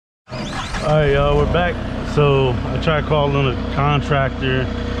All right, y'all, we're back. So I tried calling a contractor.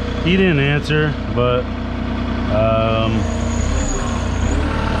 He didn't answer, but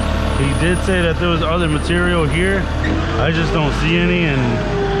he did say that there was other material here. I just don't see any, and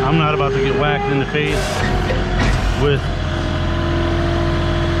I'm not about to get whacked in the face with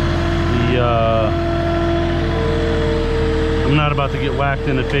the I'm not about to get whacked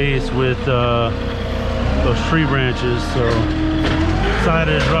in the face with those tree branches. So side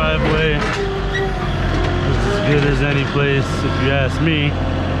of the driveway is as good as any place, if you ask me.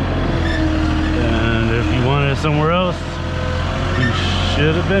 And if you wanted it somewhere else, you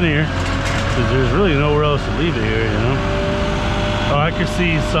should have been here, because there's really nowhere else to leave it here, you know. Oh, I could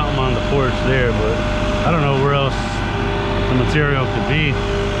see something on the porch there, but I don't know where else the material could be.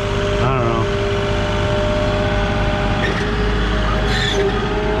 I don't know.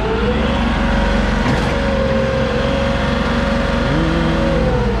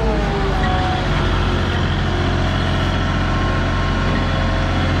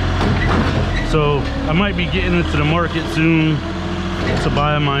 So I might be getting into the market soon to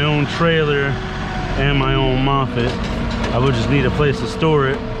buy my own trailer and my own Moffett. I would just need a place to store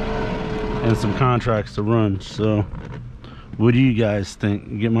it and some contracts to run. So what do you guys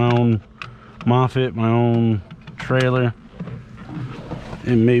think? Get my own Moffett, my own trailer,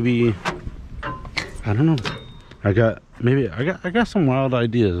 and maybe, I don't know, I got some wild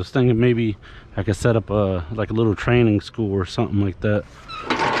ideas. I was thinking maybe I could set up like a little training school or something like that,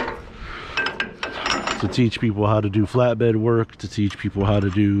 to teach people how to do flatbed work, to teach people how to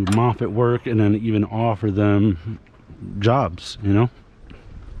do Moffett work, and then even offer them jobs, you know.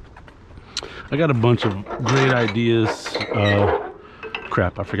 I got a bunch of great ideas.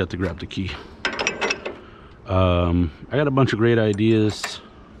 Crap, I forgot to grab the key. I got a bunch of great ideas,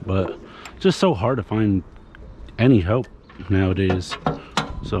 but it's just so hard to find any help nowadays.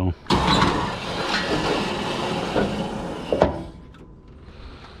 So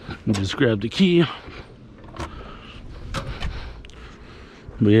just grab the key.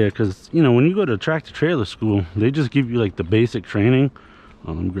 But yeah, because, you know, when you go to tractor trailer school, they just give you like the basic training.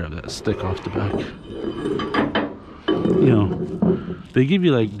 Oh, let me grab that stick off the back. You know, they give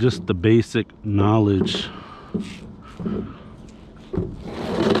you like just the basic knowledge.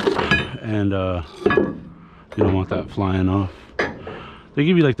 And you don't want that flying off. They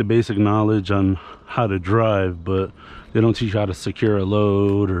give you like the basic knowledge on how to drive, but they don't teach you how to secure a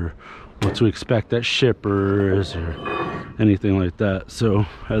load or what to expect at shippers or anything like that. So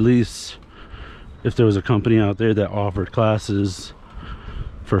at least if there was a company out there that offered classes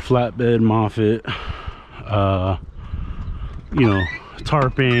for flatbed, Moffett, you know,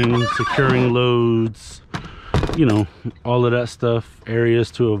 tarping, securing loads, you know, all of that stuff,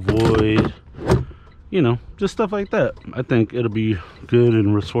 areas to avoid, you know, just stuff like that, I think it'll be good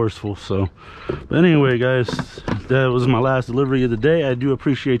and resourceful. So, but anyway, guys, that was my last delivery of the day. I do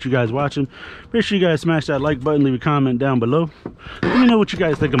appreciate you guys watching. Make sure you guys smash that like button, leave a comment down below. Let me know what you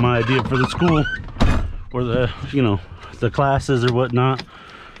guys think of my idea for the school, or the, you know, the classes or whatnot,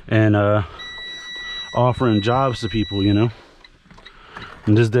 and offering jobs to people, you know.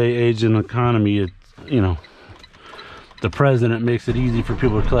 In this day, age, and economy, it, you know, the president makes it easy for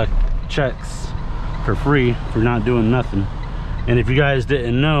people to collect checks for free for not doing nothing. And if you guys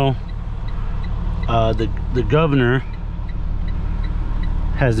didn't know, the governor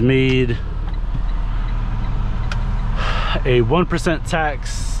has made a 1%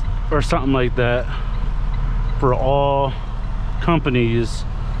 tax or something like that for all companies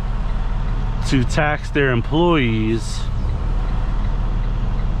to tax their employees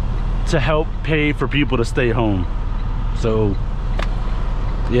to help pay for people to stay home. So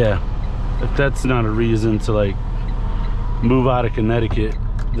yeah, if that's not a reason to like move out of Connecticut,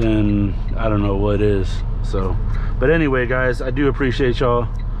 then I don't know what is. So, but anyway, guys, I do appreciate y'all.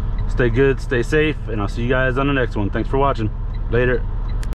 Stay good, stay safe, and I'll see you guys on the next one. Thanks for watching. Later.